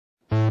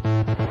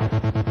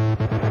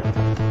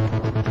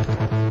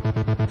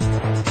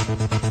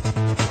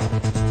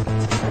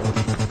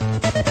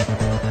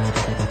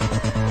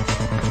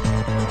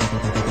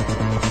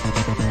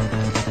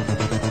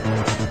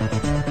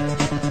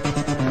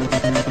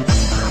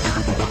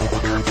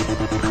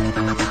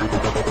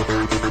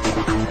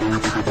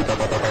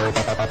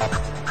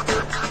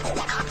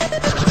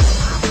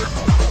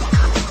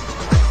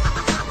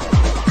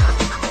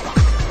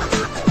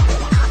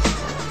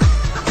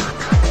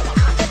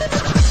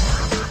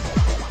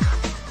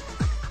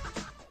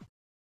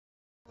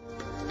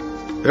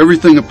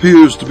Everything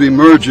appears to be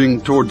merging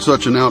toward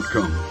such an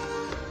outcome,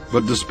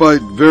 but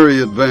despite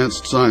very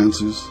advanced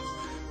sciences,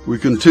 we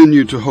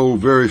continue to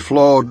hold very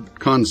flawed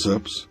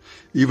concepts,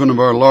 even of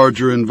our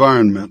larger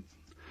environment.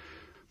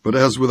 But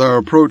as with our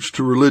approach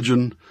to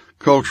religion,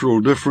 cultural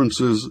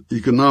differences,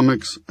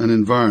 economics, and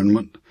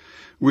environment,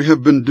 we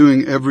have been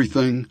doing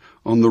everything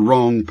on the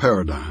wrong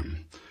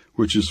paradigm,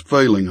 which is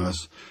failing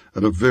us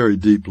at a very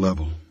deep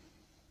level.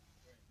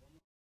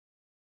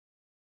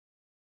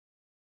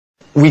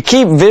 We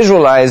keep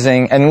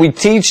visualizing, and we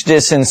teach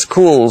this in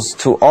schools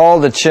to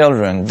all the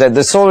children, that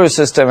the solar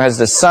system has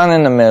the sun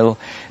in the middle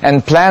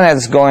and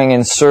planets going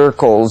in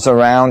circles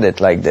around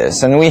it like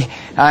this. And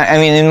I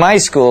mean, in my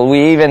school,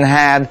 we even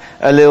had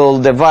a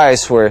little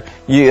device where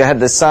you had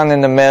the sun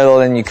in the middle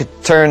and you could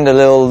turn the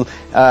little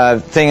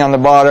thing on the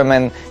bottom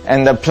and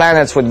the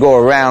planets would go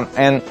around.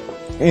 And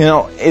you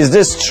know, is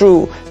this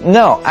true?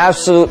 No,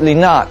 absolutely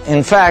not.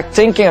 In fact,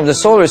 thinking of the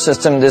solar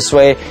system this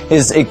way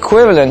is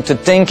equivalent to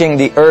thinking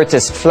the Earth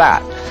is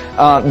flat.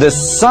 The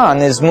sun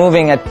is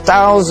moving at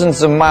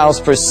thousands of miles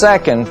per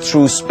second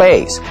through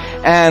space,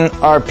 and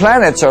our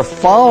planets are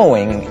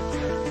following,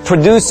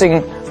 producing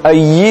a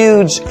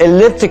huge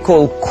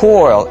elliptical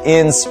coil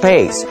in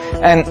space.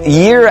 And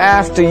year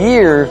after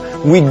year,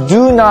 we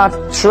do not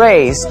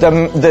trace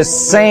the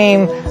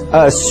same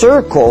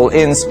circle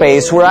in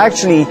space. We're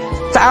actually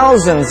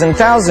thousands and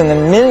thousands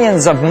and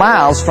millions of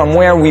miles from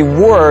where we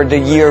were the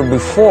year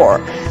before.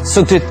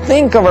 So to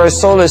think of our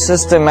solar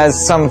system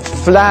as some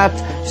flat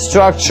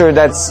structure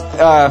that's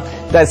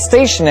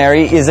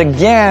stationary is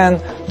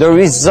again the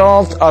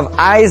result of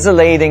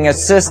isolating a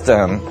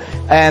system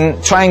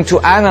and trying to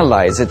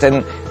analyze it.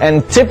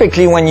 And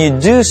typically when you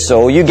do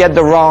so, you get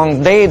the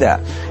wrong data.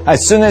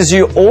 As soon as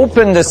you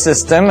open the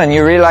system and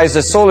you realize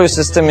the solar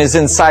system is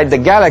inside the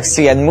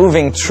galaxy and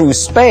moving through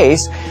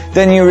space,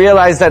 then you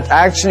realize that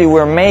actually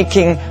we're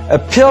making a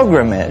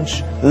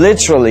pilgrimage,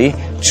 literally,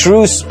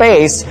 through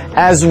space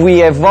as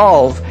we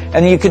evolve.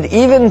 And you could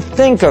even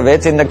think of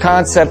it in the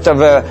concept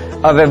of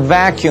a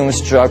vacuum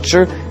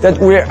structure, that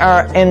we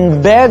are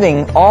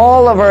embedding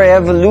all of our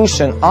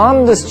evolution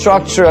on the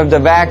structure of the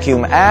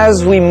vacuum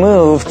as we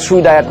move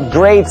through that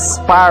great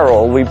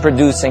spiral we're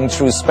producing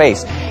through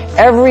space.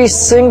 Every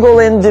single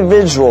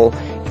individual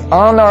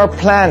on our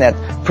planet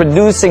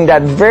producing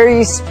that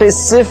very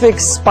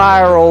specific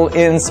spiral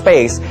in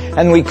space,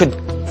 and we could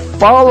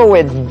follow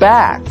it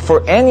back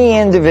for any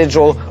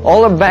individual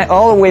all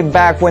the way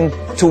back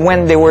to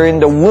when they were in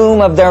the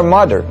womb of their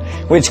mother,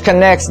 which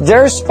connects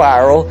their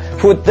spiral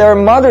with their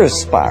mother's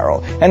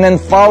spiral, and then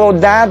follow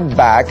that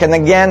back and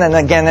again and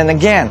again and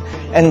again.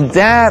 And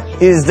that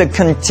is the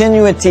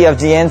continuity of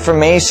the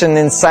information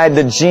inside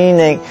the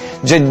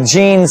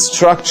gene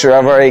structure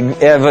of our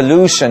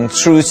evolution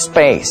through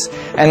space.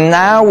 And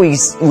now we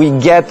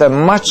get a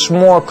much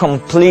more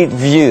complete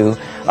view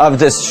of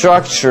the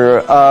structure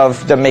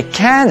of the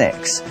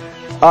mechanics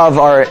of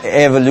our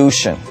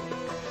evolution.